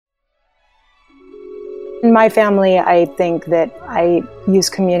In my family, I think that I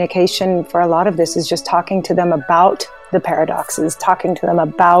use communication for a lot of this is just talking to them about the paradoxes, talking to them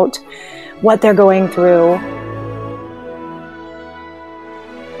about what they're going through.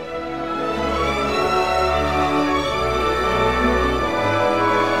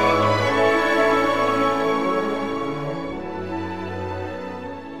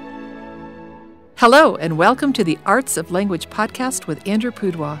 Hello, and welcome to the Arts of Language podcast with Andrew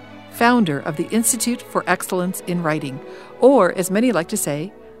Pudewa, founder of the Institute for Excellence in Writing, or as many like to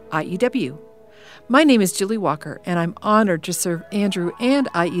say, IEW. My name is Julie Walker, and I'm honored to serve Andrew and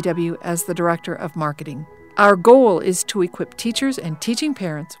IEW as the Director of Marketing. Our goal is to equip teachers and teaching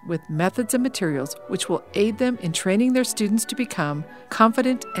parents with methods and materials which will aid them in training their students to become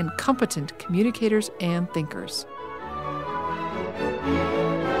confident and competent communicators and thinkers.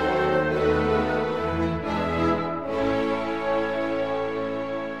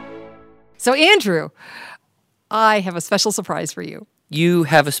 So, Andrew, I have a special surprise for you. You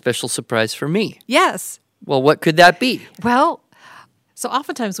have a special surprise for me. Yes. Well, what could that be? Well, so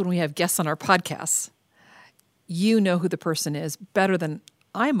oftentimes when we have guests on our podcasts, you know who the person is better than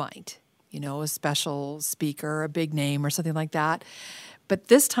I might. You know, a special speaker, a big name, or something like that. But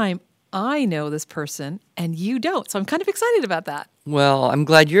this time, I know this person and you don't. So I'm kind of excited about that. Well, I'm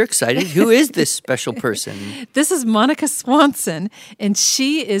glad you're excited. Who is this special person? This is Monica Swanson, and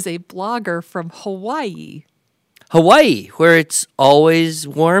she is a blogger from Hawaii. Hawaii, where it's always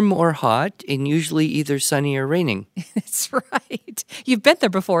warm or hot and usually either sunny or raining. That's right. You've been there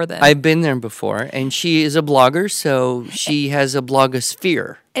before then. I've been there before, and she is a blogger, so she has a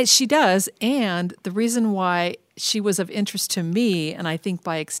blogosphere. And she does, and the reason why she was of interest to me, and I think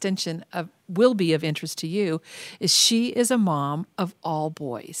by extension will be of interest to you, is she is a mom of all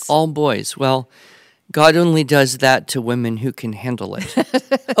boys. All boys. Well, God only does that to women who can handle it.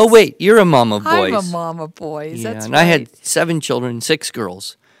 Oh, wait, you're a mom of boys. I'm a mom of boys, Yeah, that's and right. I had 7 children, 6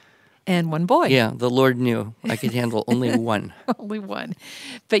 girls. And 1 boy. Yeah, the Lord knew I could handle only one. Only 1.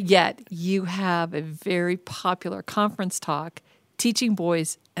 But yet, you have a very popular conference talk teaching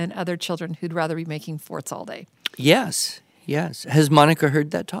boys and other children who'd rather be making forts all day. Yes. Has Monica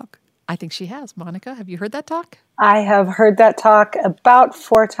heard that talk? I think she has. Monica, have you heard that talk? I have heard that talk about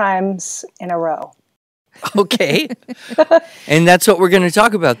 4 times in a row. Okay. And that's what we're going to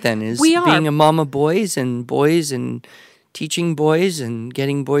talk about then, is We are. being a mom of boys and teaching boys and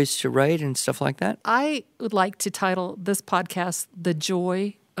getting boys to write and stuff like that. I would like to title this podcast, The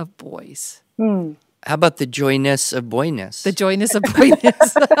Joy of Boys. How about the joyness of boyness? The joyness of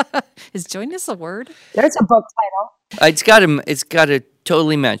boyness. Is joyness a word? There's a book title. It's got to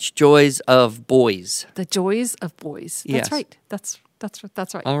totally match. Joys of boys. The joys of boys. That's Yes. right. That's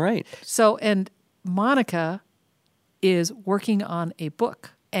right. All right. So, and Monica is working on a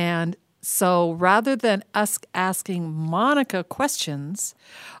book. And so rather than us asking Monica questions,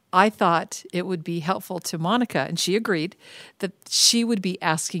 I thought it would be helpful to Monica, and she agreed, that she would be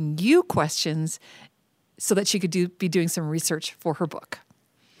asking you questions so that she could be doing some research for her book.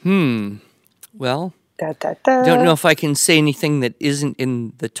 Well, Da, da, da. don't know if I can say anything that isn't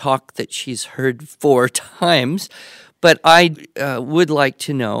in the talk that she's heard 4 times, but I would like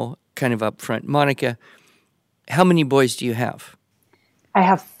to know, kind of up front, Monica, how many boys do you have? I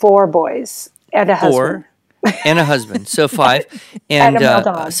have 4 boys and a husband. 4 and a husband, so 5. And And a male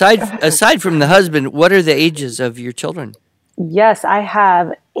dog. aside from the husband, what are the ages of your children? Yes, I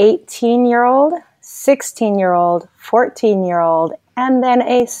have 18-year-old, 16-year-old, 14-year-old, and then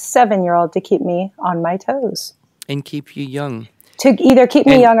a 7-year-old to keep me on my toes. And keep you young. To either keep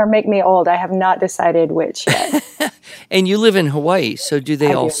me young or make me old. I have not decided which yet. And you live in Hawaii, so do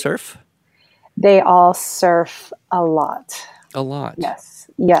they I all do. surf? They all surf a lot. A lot.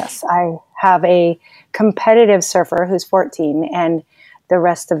 Yes. I have a competitive surfer who's 14, and the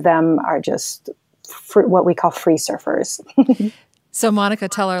rest of them are just what we call free surfers. So, Monica,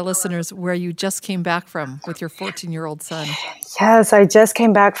 tell our listeners where you just came back from with your 14-year-old son. Yes, I just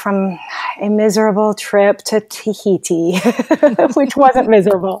came back from a miserable trip to Tahiti, which wasn't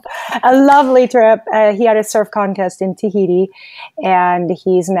miserable. A lovely trip. He had a surf contest in Tahiti, and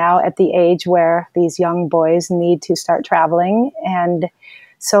he's now at the age where these young boys need to start traveling. And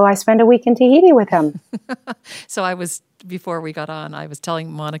so I spent a week in Tahiti with him. So before we got on, I was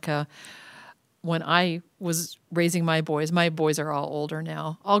telling Monica, when I was raising my boys are all older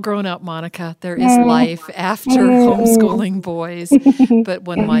now, all grown up, Monica. There is life after homeschooling boys. But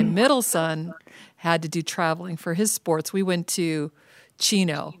when my middle son had to do traveling for his sports, we went to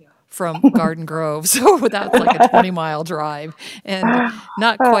Chino from Garden Grove. So that's like a 20-mile drive and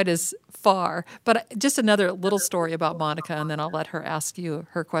not quite as far. But just another little story about Monica, and then I'll let her ask you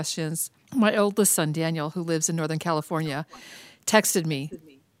her questions. My oldest son, Daniel, who lives in Northern California, texted me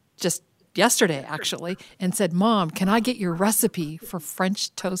just yesterday, actually, and said, "Mom, can I get your recipe for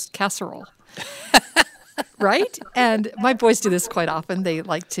French toast casserole?" Right? And my boys do this quite often. They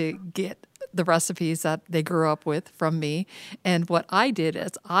like to get the recipes that they grew up with from me. And what I did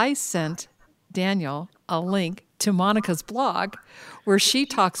is I sent Daniel a link to Monica's blog where she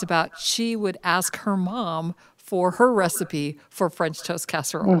talks about she would ask her mom for her recipe for French toast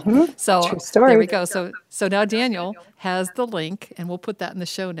casserole. So True story. there we go. So now Daniel has the link, and we'll put that in the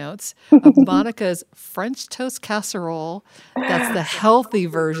show notes, of Monica's French toast casserole. That's the healthy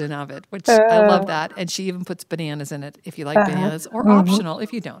version of it, which I love that. And she even puts bananas in it if you like bananas, or optional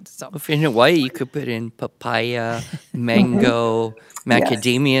if you don't. So If you're in Hawaii, you could put in papaya, mango,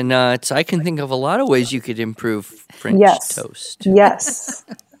 macadamia nuts. I can think of a lot of ways you could improve French toast. Yes.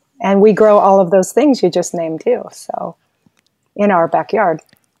 And we grow all of those things you just named too. So in our backyard.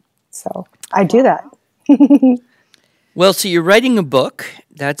 So I do that. Well, so you're writing a book.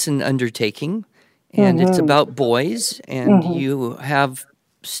 That's an undertaking. And it's about boys. And you have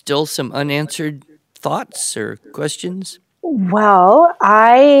still some unanswered thoughts or questions? Well,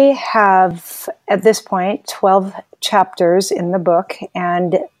 I have at this point 12 chapters in the book,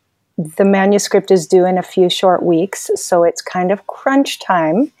 and the manuscript is due in a few short weeks. So it's kind of crunch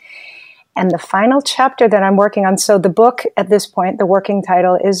time. And the final chapter that I'm working on, so the book at this point, the working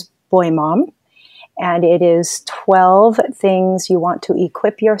title is Boy Mom, and it is 12 things you want to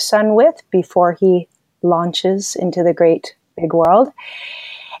equip your son with before he launches into the great big world.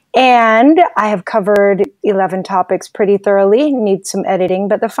 And I have covered 11 topics pretty thoroughly, need some editing,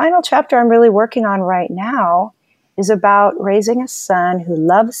 but the final chapter I'm really working on right now is about raising a son who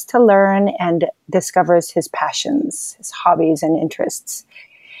loves to learn and discovers his passions, his hobbies and interests.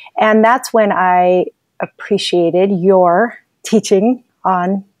 And that's when I appreciated your teaching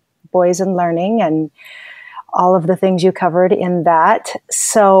on boys and learning and all of the things you covered in that.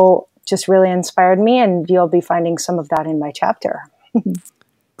 So just really inspired me, and you'll be finding some of that in my chapter.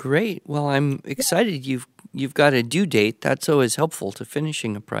 Great. Well, I'm excited you've got a due date. That's always helpful to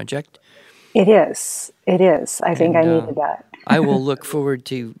finishing a project. It is. It is. I think I needed that. I will look forward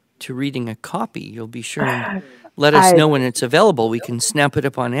to reading a copy. You'll be sure and let us know when it's available. We can snap it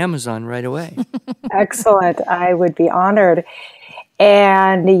up on Amazon right away. Excellent. I would be honored.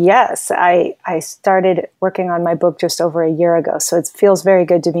 And yes, I started working on my book just over a year ago. So it feels very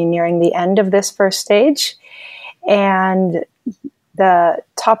good to be nearing the end of this first stage. And the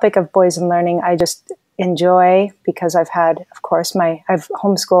topic of boys and learning, I just enjoy because I've had, of course, I've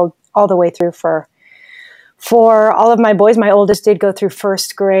homeschooled all the way through for all of my boys. My oldest did go through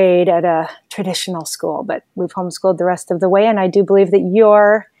first grade at a traditional school, but we've homeschooled the rest of the way. And I do believe that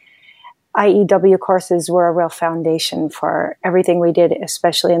your IEW courses were a real foundation for everything we did,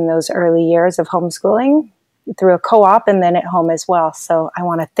 especially in those early years of homeschooling through a co-op and then at home as well. So I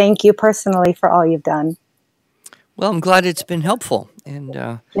want to thank you personally for all you've done. Well, I'm glad it's been helpful, and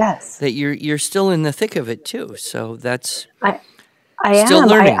yes, that you're still in the thick of it too. So that's I still am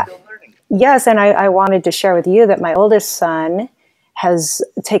learning. Yes, and I wanted to share with you that my oldest son has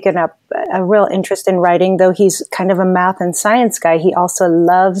taken up a real interest in writing. Though he's kind of a math and science guy, he also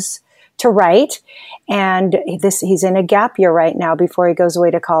loves to write. And he's in a gap year right now before he goes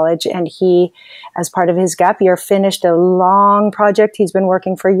away to college. And he, as part of his gap year, finished a long project he's been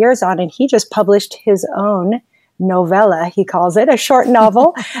working for years on. And he just published his own novella, he calls it, a short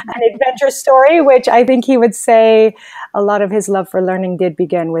novel, an adventure story, which I think he would say a lot of his love for learning did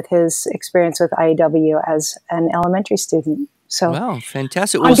begin with his experience with IEW as an elementary student. So, wow,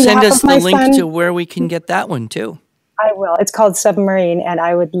 fantastic. Well, send us the link to where we can get that one too. I will. It's called Submarine, and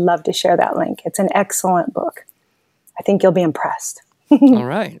I would love to share that link. It's an excellent book. I think you'll be impressed. All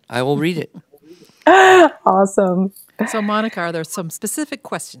right. I will read it. Awesome. So, Monica, are there some specific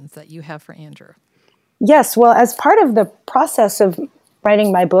questions that you have for Andrew? Yes. Well, as part of the process of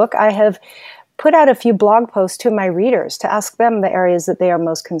writing my book, I have put out a few blog posts to my readers to ask them the areas that they are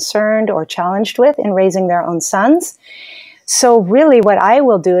most concerned or challenged with in raising their own sons. So really what I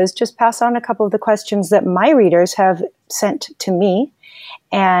will do is just pass on a couple of the questions that my readers have sent to me.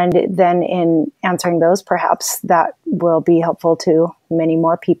 And then in answering those, perhaps that will be helpful to many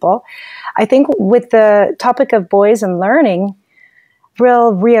more people. I think with the topic of boys and learning,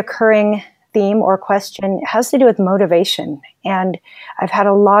 real reoccurring theme or question has to do with motivation. And I've had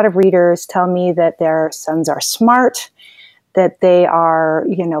a lot of readers tell me that their sons are smart, that they are,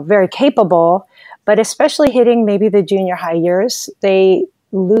 very capable, but especially hitting maybe the junior high years, they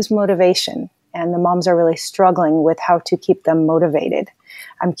lose motivation. And the moms are really struggling with how to keep them motivated.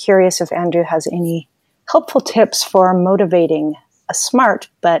 I'm curious if Andrew has any helpful tips for motivating a smart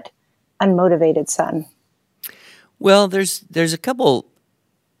but unmotivated son. Well, there's a couple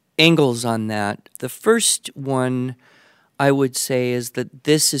angles on that. The first one I would say is that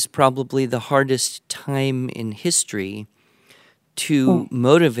this is probably the hardest time in history to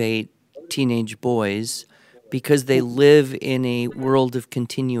motivate teenage boys because they live in a world of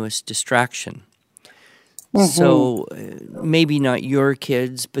continuous distraction. So maybe not your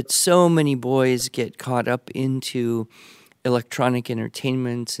kids, but so many boys get caught up into electronic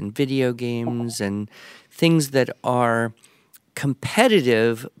entertainments and video games and things that are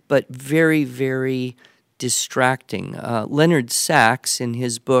competitive but very, very distracting. Leonard Sachs, in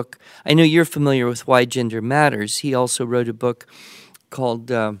his book, I know you're familiar with Why Gender Matters. He also wrote a book called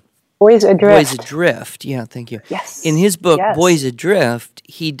Boys Adrift. Boys Adrift. Yeah, thank you. Yes. In his book, Yes. Boys Adrift,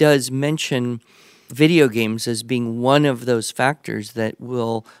 he does mention video games as being one of those factors that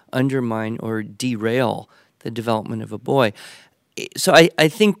will undermine or derail the development of a boy. So I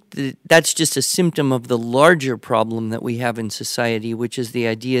think that that's just a symptom of the larger problem that we have in society, which is the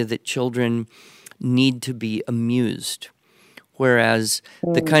idea that children need to be amused. Whereas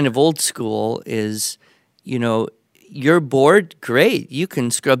the kind of old school is, you're bored, great. You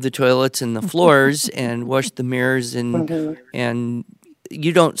can scrub the toilets and the floors and wash the mirrors and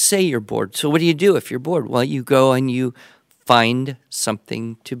you don't say you're bored. So what do you do if you're bored? Well, you go and you find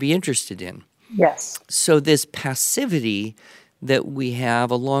something to be interested in. Yes. So this passivity that we have,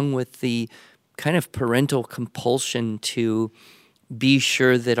 along with the kind of parental compulsion to be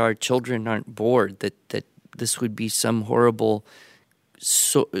sure that our children aren't bored, that this would be some horrible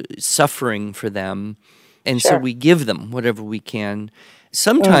suffering for them. And so we give them whatever we can.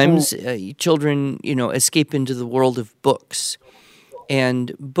 Sometimes children, escape into the world of books.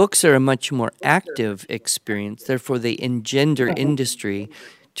 And books are a much more active experience. Therefore, they engender industry.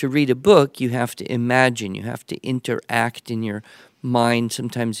 To read a book, you have to imagine. You have to interact in your mind,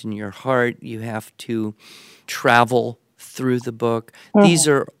 sometimes in your heart. You have to travel through the book. These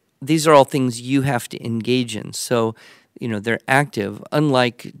are all things you have to engage in. So, they're active.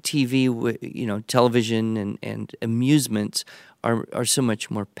 Unlike TV, television and amusements are so much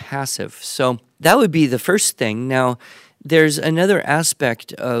more passive. So that would be the first thing. Now, there's another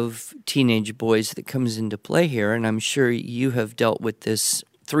aspect of teenage boys that comes into play here, and I'm sure you have dealt with this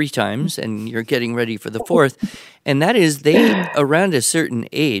 3 times, and you're getting ready for the 4th, and that is they, around a certain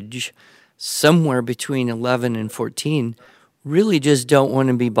age, somewhere between 11 and 14, really just don't want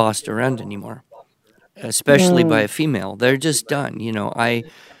to be bossed around anymore, especially by a female. They're just done.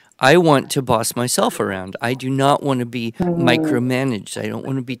 I want to boss myself around. I do not want to be micromanaged. I don't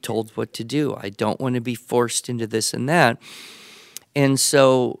want to be told what to do. I don't want to be forced into this and that. And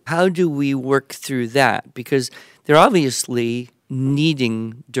so how do we work through that? Because they're obviously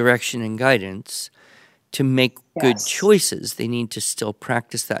needing direction and guidance to make good choices. They need to still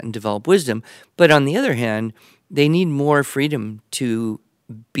practice that and develop wisdom. But on the other hand, they need more freedom to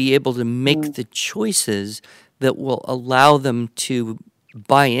be able to make the choices that will allow them to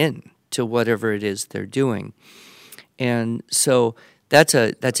buy in to whatever it is they're doing. And so that's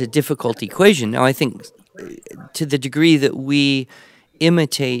a difficult equation. Now, I think to the degree that we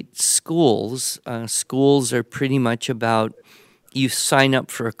imitate schools, schools are pretty much about you sign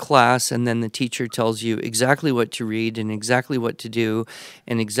up for a class and then the teacher tells you exactly what to read and exactly what to do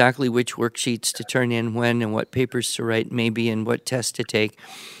and exactly which worksheets to turn in when and what papers to write maybe and what tests to take.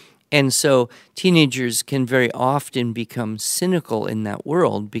 And so teenagers can very often become cynical in that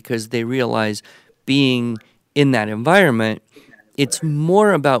world because they realize being in that environment, it's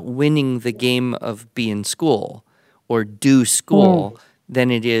more about winning the game of be in school or do school than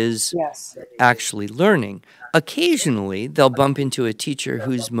it is actually learning. Occasionally, they'll bump into a teacher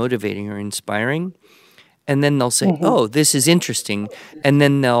who's motivating or inspiring, and then they'll say, oh, this is interesting, and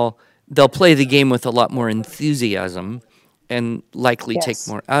then they'll play the game with a lot more enthusiasm and likely take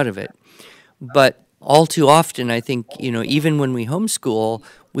more out of it. But all too often, I think, even when we homeschool,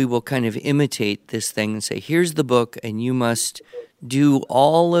 we will kind of imitate this thing and say, here's the book, and you must do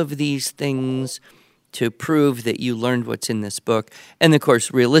all of these things to prove that you learned what's in this book. And of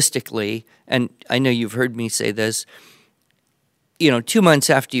course, realistically, and I know you've heard me say this, 2 months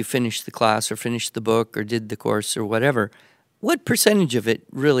after you finish the class or finish the book or did the course or whatever, what percentage of it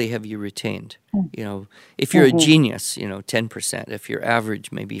really have you retained? If you're a genius, 10%. If you're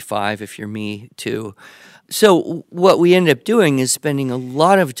average, maybe 5%. If you're me, 2%. So what we end up doing is spending a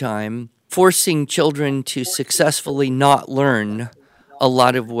lot of time forcing children to successfully not learn a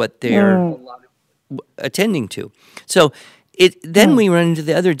lot of what they're attending to. So then we run into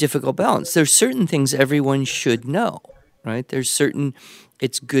the other difficult balance. There's certain things everyone should know. right?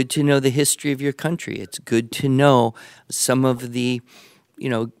 It's good to know the history of your country. It's good to know some of the,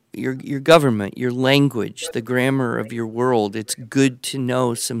 your government, your language, the grammar of your world. It's good to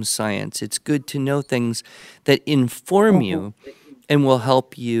know some science. It's good to know things that inform you and will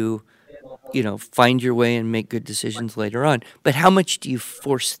help you, find your way and make good decisions later on. But how much do you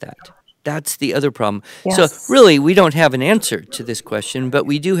force that? That's the other problem. Yes. So really, we don't have an answer to this question, but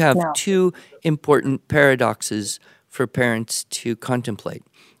we do have No. two important paradoxes for parents to contemplate,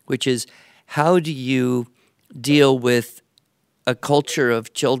 which is, how do you deal with a culture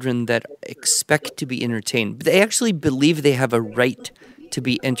of children that expect to be entertained? But they actually believe they have a right to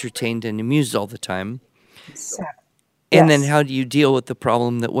be entertained and amused all the time. And then how do you deal with the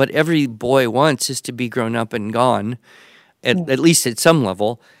problem that what every boy wants is to be grown up and gone, at least at some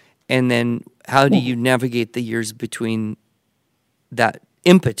level? And then how do you navigate the years between that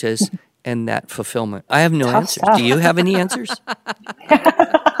impetus and that fulfillment? I have no answers. Stuff. Do you have any answers?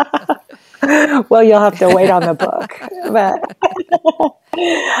 Well, you'll have to wait on the book. But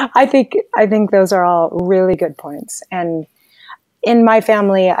I think those are all really good points. And in my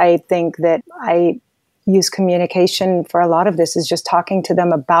family, I think that I use communication for a lot of this is just talking to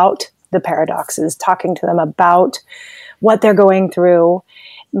them about the paradoxes, talking to them about what they're going through,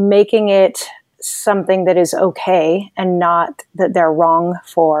 making it something that is okay and not that they're wrong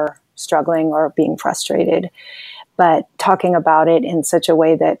for struggling or being frustrated, but talking about it in such a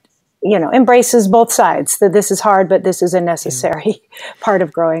way that, embraces both sides, that this is hard, but this is a necessary part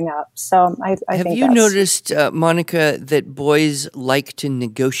of growing up. So I have think you noticed, Monica, that boys like to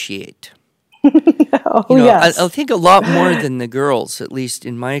negotiate? Yes. I think a lot more than the girls, at least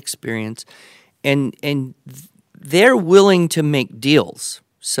in my experience, and they're willing to make deals.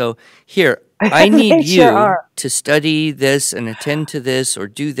 So here, I need you to study this and attend to this or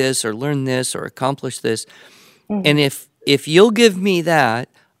do this or learn this or accomplish this. And if you'll give me that,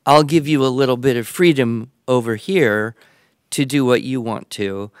 I'll give you a little bit of freedom over here to do what you want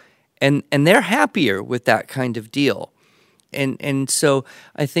to. And they're happier with that kind of deal. And so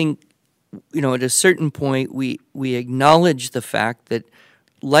I think, at a certain point, we acknowledge the fact that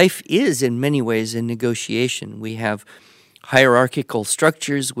life is in many ways a negotiation. We have hierarchical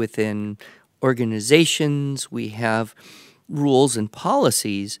structures within organizations. We have rules and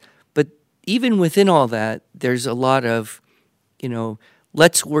policies. But even within all that, there's a lot of,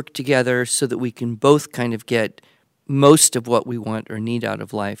 let's work together so that we can both kind of get most of what we want or need out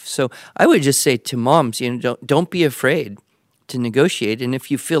of life. So I would just say to moms, don't be afraid to negotiate. And if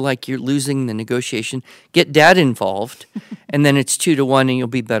you feel like you're losing the negotiation, get dad involved, and then it's 2-1 and you'll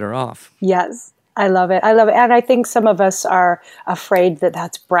be better off. Yes. I love it. And I think some of us are afraid that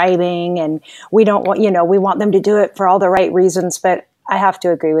that's bribing, and we don't want, we want them to do it for all the right reasons. But I have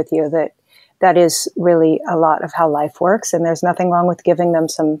to agree with you that is really a lot of how life works. And there's nothing wrong with giving them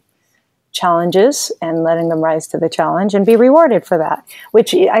some challenges and letting them rise to the challenge and be rewarded for that,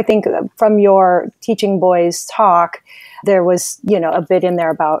 which I think from your teaching boys talk, there was, a bit in there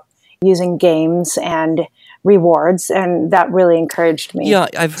about using games and rewards, and that really encouraged me. Yeah,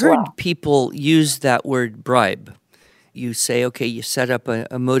 I've heard people use that word bribe. You say, okay, you set up a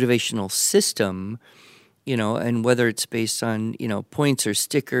motivational system, and whether it's based on, points or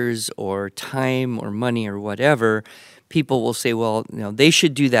stickers or time or money or whatever, people will say, well, they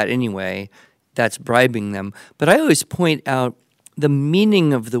should do that anyway. That's bribing them. But I always point out the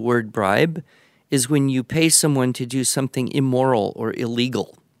meaning of the word bribe is when you pay someone to do something immoral or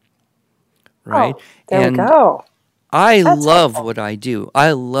illegal, right? There we go. I love what I do.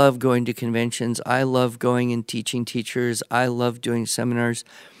 I love going to conventions. I love going and teaching teachers. I love doing seminars.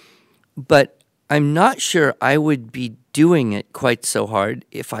 But I'm not sure I would be doing it quite so hard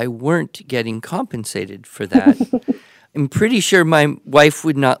if I weren't getting compensated for that. I'm pretty sure my wife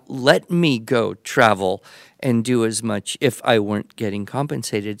would not let me go travel and do as much if I weren't getting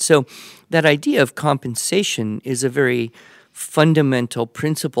compensated. So that idea of compensation is a very fundamental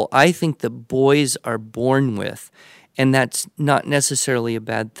principle I think the boys are born with, and that's not necessarily a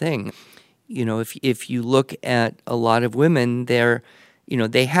bad thing. If you look at a lot of women,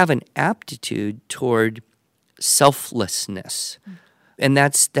 they have an aptitude toward selflessness. And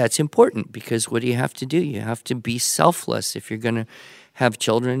that's important, because what do you have to do? You have to be selfless if you're going to have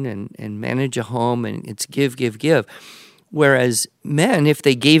children and manage a home, and it's give. Whereas men, if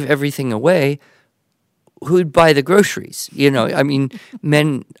they gave everything away, who'd buy the groceries?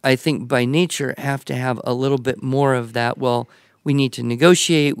 Men, I think by nature, have to have a little bit more of that. Well, we need to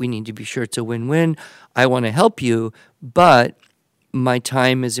negotiate. We need to be sure it's a win-win. I want to help you, but my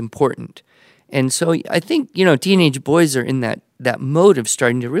time is important. And so I think, teenage boys are in that mode of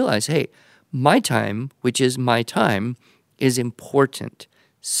starting to realize, hey, my time, which is my time, is important.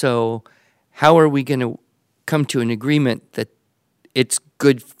 So how are we going to come to an agreement that it's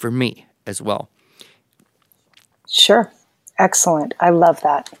good for me as well? Sure. Excellent. I love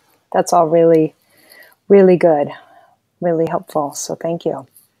that. That's all really, really good, really helpful. So thank you.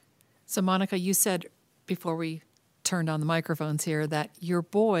 So Monica, you said before we turned on the microphones here that your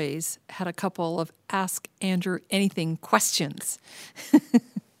boys had a couple of Ask Andrew Anything questions.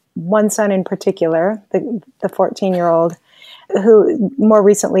 One son in particular, the 14-year-old, who more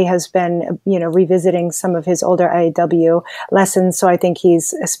recently has been, revisiting some of his older IEW lessons. So I think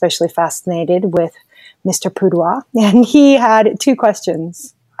he's especially fascinated with Mr. Pudua. And he had 2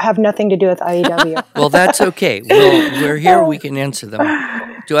 questions. Have nothing to do with IEW. Well, that's okay. We're here. We can answer them.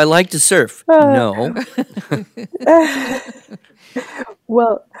 Do I like to surf? No.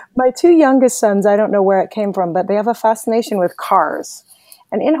 Well, my 2 youngest sons, I don't know where it came from, but they have a fascination with cars.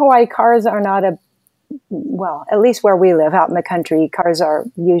 And in Hawaii, cars are not at least where we live out in the country, cars are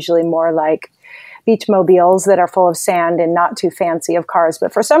usually more like beach mobiles that are full of sand and not too fancy of cars.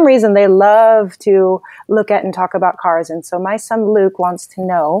 But for some reason, they love to look at and talk about cars. And so my son Luke wants to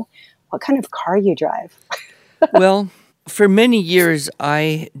know what kind of car you drive. Well, for many years,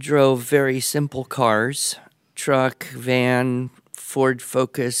 I drove very simple cars, truck, van, Ford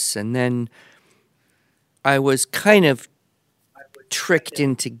Focus, and then I was kind of tricked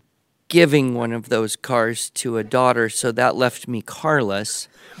into giving one of those cars to a daughter, so that left me carless.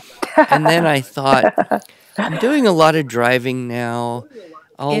 And then I thought, I'm doing a lot of driving now.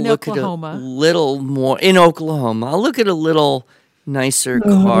 I'll look at a little more in Oklahoma. I'll look at a little nicer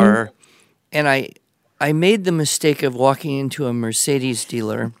car. And I made the mistake of walking into a Mercedes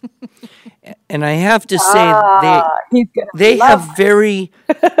dealer. And I have to say, they have very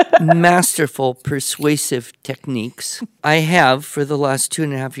masterful, persuasive techniques. I have, for the last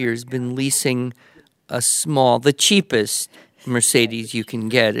 2.5 years, been leasing the cheapest Mercedes you can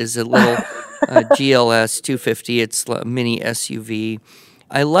get is a little GLS 250. It's a mini SUV.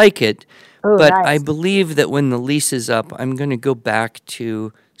 I like it, but nice. I believe that when the lease is up, I'm going to go back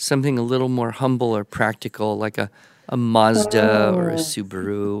to something a little more humble or practical, like a Mazda or a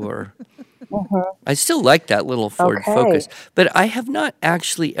Subaru or... I still like that little Ford Focus, but I have not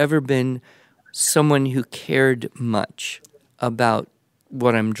actually ever been someone who cared much about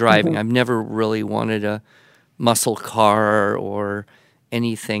what I'm driving. I've never really wanted a muscle car or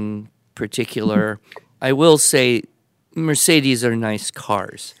anything particular. I will say Mercedes are nice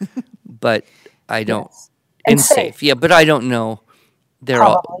cars, but I don't... Yes. And safe. Yeah, but I don't know. They're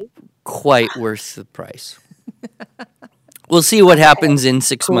all quite worth the price. We'll see what happens in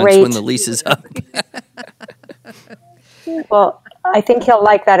 6 months when the lease is up. Well, I think he'll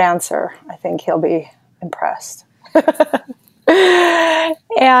like that answer. I think he'll be impressed.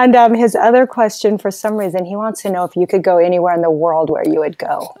 And his other question, for some reason, he wants to know if you could go anywhere in the world, where you would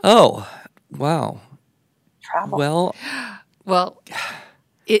go. Oh, wow. Travel. Well,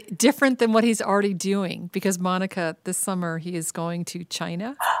 different than what he's already doing, because Monica, this summer, he is going to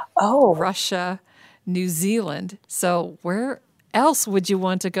China, Russia, New Zealand. So where else would you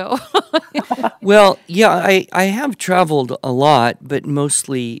want to go? Well, yeah, I have traveled a lot, but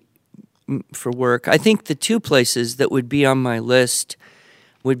mostly for work. I think the 2 places that would be on my list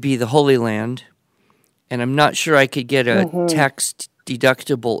would be the Holy Land, and I'm not sure I could get a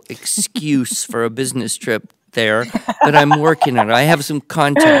tax-deductible excuse for a business trip there, but I'm working on it. I have some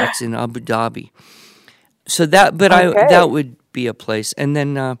contacts in Abu Dhabi. So that would be a place. And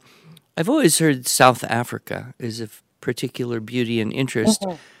then I've always heard South Africa is of particular beauty and interest.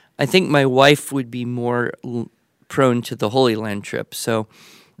 I think my wife would be more prone to the Holy Land trip. So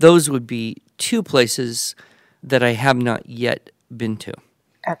those would be 2 places that I have not yet been to.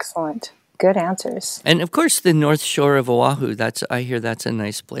 Excellent. Good answers. And of course, the North Shore of Oahu, I hear that's a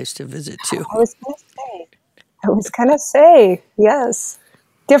nice place to visit too. I was going to say, yes.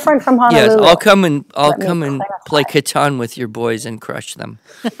 Different from Honolulu. Yes, I'll come and play Catan with your boys and crush them.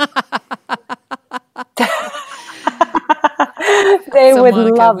 They would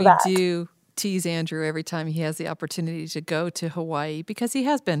Monica, love that. We do tease Andrew every time he has the opportunity to go to Hawaii, because he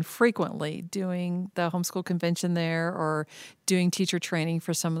has been frequently doing the homeschool convention there or doing teacher training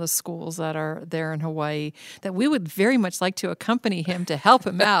for some of the schools that are there in Hawaii, that we would very much like to accompany him to help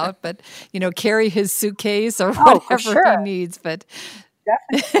him out, but, carry his suitcase or whatever he needs. But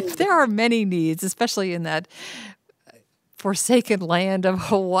there are many needs, especially in that forsaken land of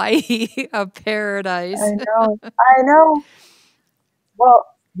Hawaii, a paradise. I know. Well,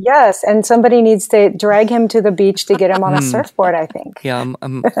 yes, and somebody needs to drag him to the beach to get him on a surfboard, I think. Yeah,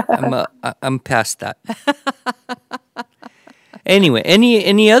 I'm past that. Anyway,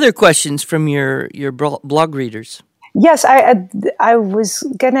 any other questions from your blog readers? Yes, I was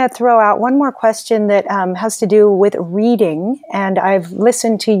going to throw out one more question that has to do with reading. And I've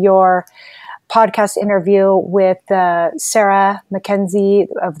listened to your podcast interview with Sarah Mackenzie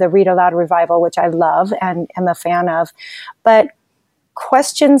of the Read Aloud Revival, which I love and am a fan of. But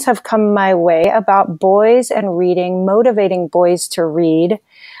questions have come my way about boys and reading, motivating boys to read.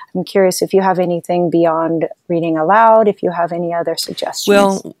 I'm curious if you have anything beyond reading aloud, if you have any other suggestions.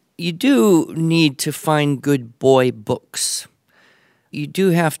 Well, you do need to find good boy books. You do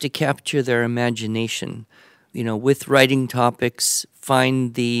have to capture their imagination. With writing topics,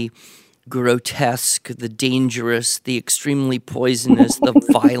 find the grotesque, the dangerous, the extremely poisonous, the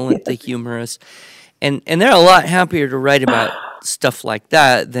violent, the humorous. And they're a lot happier to write about stuff like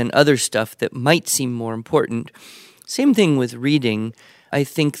that than other stuff that might seem more important. Same thing with reading. I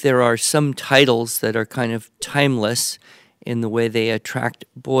think there are some titles that are kind of timeless in the way they attract.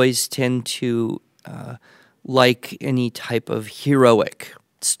 Boys tend to like any type of heroic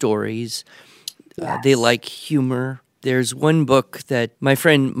stories. Yes. They like humor. There's one book that my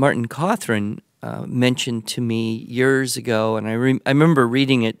friend Martin Cawthron mentioned to me years ago, and I remember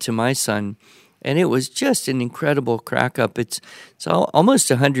reading it to my son, and it was just an incredible crack-up. It's almost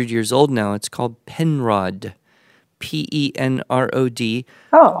 100 years old now. It's called Penrod, Penrod,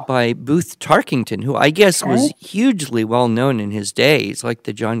 by Booth Tarkington, who I guess was hugely well-known in his day. He's like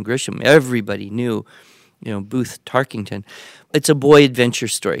the John Grisham. Everybody knew, Booth Tarkington. It's a boy adventure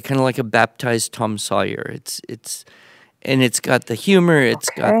story, kind of like a baptized Tom Sawyer. And it's got the humor, it's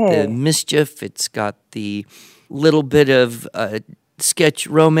got the mischief, it's got the little bit of sketch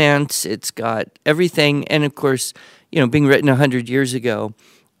romance, it's got everything. And of course, being written 100 years ago,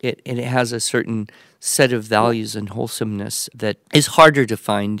 it has a certain set of values and wholesomeness that is harder to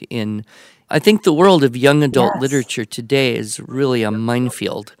find in, I think the world of young adult literature today is really a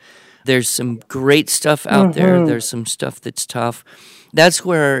minefield. There's some great stuff out there. There's some stuff that's tough. That's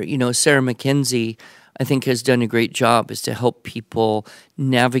where, Sarah Mackenzie, I think, has done a great job, is to help people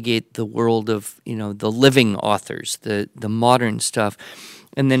navigate the world of, the living authors, the modern stuff.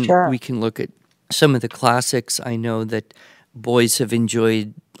 And then we can look at some of the classics. I know that boys have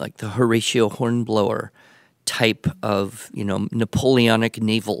enjoyed, like the Horatio Hornblower type of, Napoleonic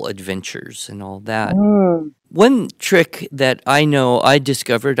naval adventures and all that. One trick that I know I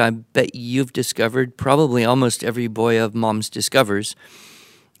discovered, I bet you've discovered, probably almost every boy of mom's discovers,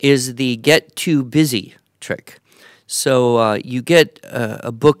 is the get too busy trick. So you get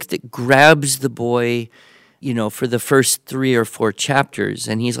a book that grabs the boy, for the first 3 or 4 chapters,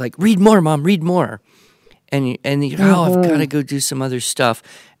 and he's like, "Read more, Mom, read more." And you I've got to go do some other stuff.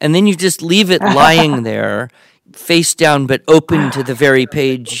 And then you just leave it lying there, face down, but open to the very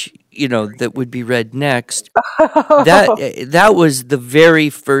page, that would be read next. That was the very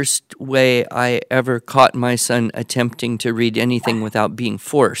first way I ever caught my son attempting to read anything without being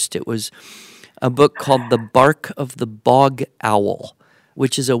forced. It was a book called The Bark of the Bog Owl,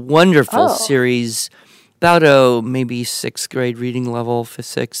 which is a wonderful series, about maybe 6th grade reading level,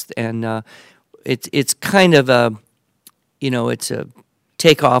 5th, 6th, and it's kind of a, it's a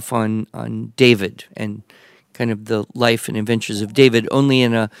takeoff on David and kind of the life and adventures of David, only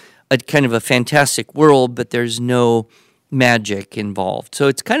in a kind of a fantastic world, but there's no magic involved. So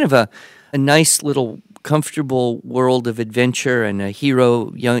it's kind of a nice little comfortable world of adventure and a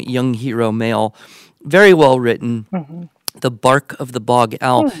hero, young hero male, very well written. The Bark of the Bog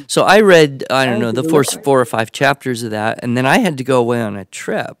Owl. So I read, the first 4 or 5 chapters of that, and then I had to go away on a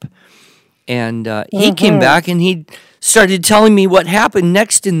trip. And he came back and he started telling me what happened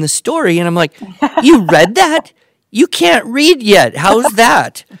next in the story. And I'm like, "You read that? You can't read yet. How's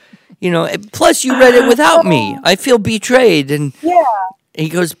that? Plus you read it without me. I feel betrayed." And he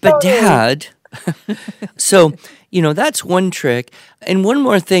goes, "But Dad." So, that's one trick. And one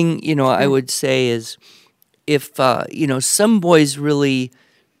more thing, I would say is if, some boys really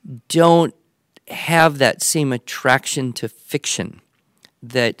don't have that same attraction to fiction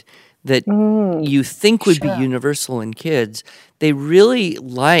that you think would be universal in kids. They really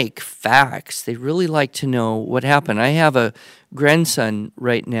like facts. They really like to know what happened. I have a grandson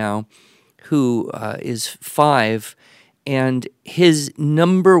right now who is 5, and his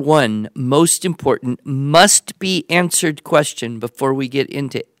number one most important must be answered question before we get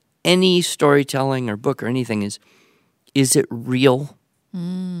into any storytelling or book or anything is it real?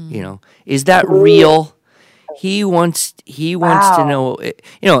 Is that real? He wants to know,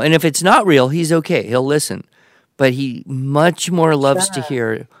 and if it's not real, he's okay. He'll listen. But he much more loves to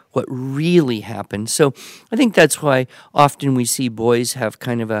hear, what really happened. So I think that's why often we see boys have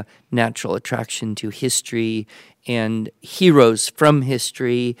kind of a natural attraction to history and heroes from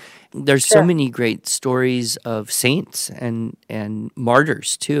history. There's so many great stories of saints and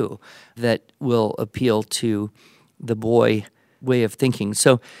martyrs too that will appeal to the boy way of thinking.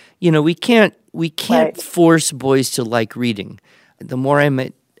 So, we can't force boys to like reading. The more I'm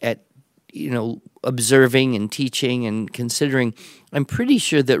at observing and teaching and considering, I'm pretty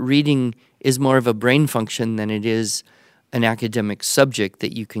sure that reading is more of a brain function than it is an academic subject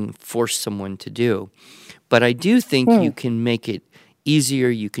that you can force someone to do. But I do think you can make it easier,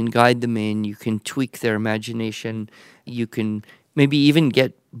 you can guide them in, you can tweak their imagination, you can maybe even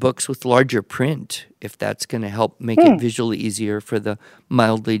get books with larger print if that's going to help make it visually easier for the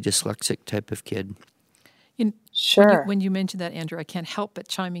mildly dyslexic type of kid. Sure. When you mentioned that, Andrew, I can't help but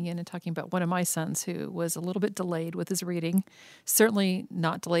chiming in and talking about one of my sons who was a little bit delayed with his reading, certainly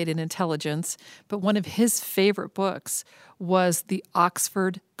not delayed in intelligence, but one of his favorite books was the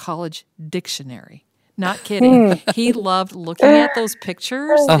Oxford College Dictionary. Not kidding. He loved looking at those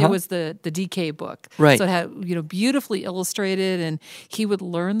pictures. It was the DK book. Right. So it had, beautifully illustrated, and he would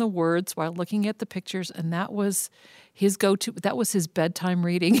learn the words while looking at the pictures, and that was his go-to. That was his bedtime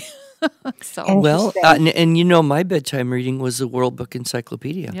reading. My bedtime reading was the World Book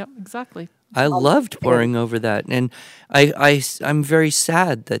Encyclopedia. Yep, exactly. I loved poring over that, and I'm very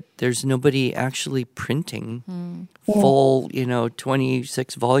sad that there's nobody actually printing full,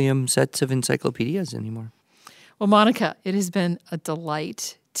 26-volume sets of encyclopedias anymore. Well, Monica, it has been a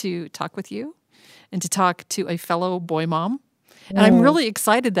delight to talk with you and to talk to a fellow boy mom. And I'm really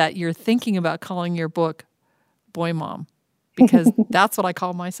excited that you're thinking about calling your book Boy Mom, because that's what I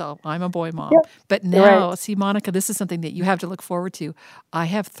call myself. I'm a boy mom. Yep. But now, see, Monica, this is something that you have to look forward to. I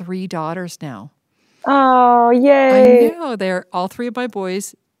have 3 daughters now. Oh, yay. I know. All 3 of my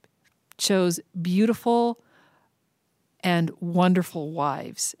boys chose beautiful and wonderful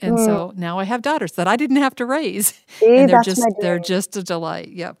wives. And so now I have daughters that I didn't have to raise. See, and they're just a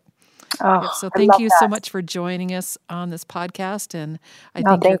delight. Yep. Oh, yep. So thank you so much for joining us on this podcast. And I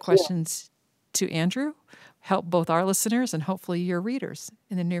think your questions to Andrew help both our listeners and hopefully your readers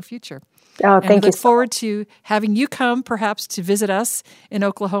in the near future. Oh, thank you. We look forward to having you come perhaps to visit us in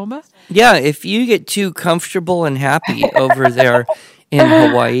Oklahoma. Yeah, if you get too comfortable and happy over there in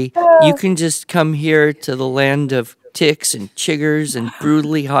Hawaii, you can just come here to the land of ticks and chiggers and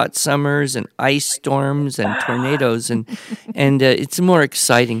brutally hot summers and ice storms and tornadoes, and it's more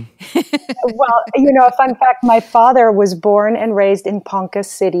exciting. Well, a fun fact, my father was born and raised in Ponca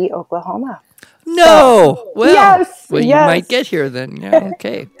City, Oklahoma. No! Yes, you might get here then. Yeah,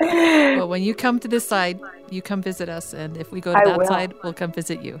 okay. Well, when you come to this side, you come visit us, and if we go to that side, we'll come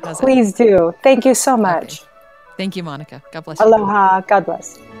visit you. How's Please do. Thank you so much. Okay. Thank you, Monica. God bless you. Aloha. God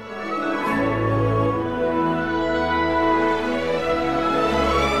bless.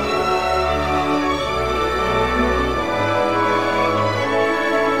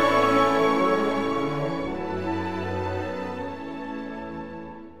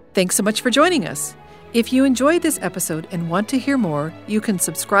 Thanks so much for joining us. If you enjoyed this episode and want to hear more, you can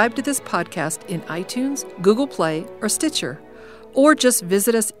subscribe to this podcast in iTunes, Google Play, or Stitcher, or just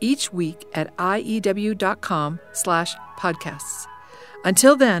visit us each week at iew.com/podcasts.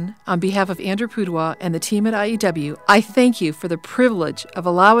 Until then, on behalf of Andrew Pudewa and the team at IEW, I thank you for the privilege of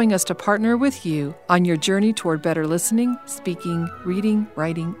allowing us to partner with you on your journey toward better listening, speaking, reading,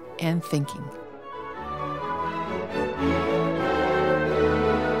 writing, and thinking.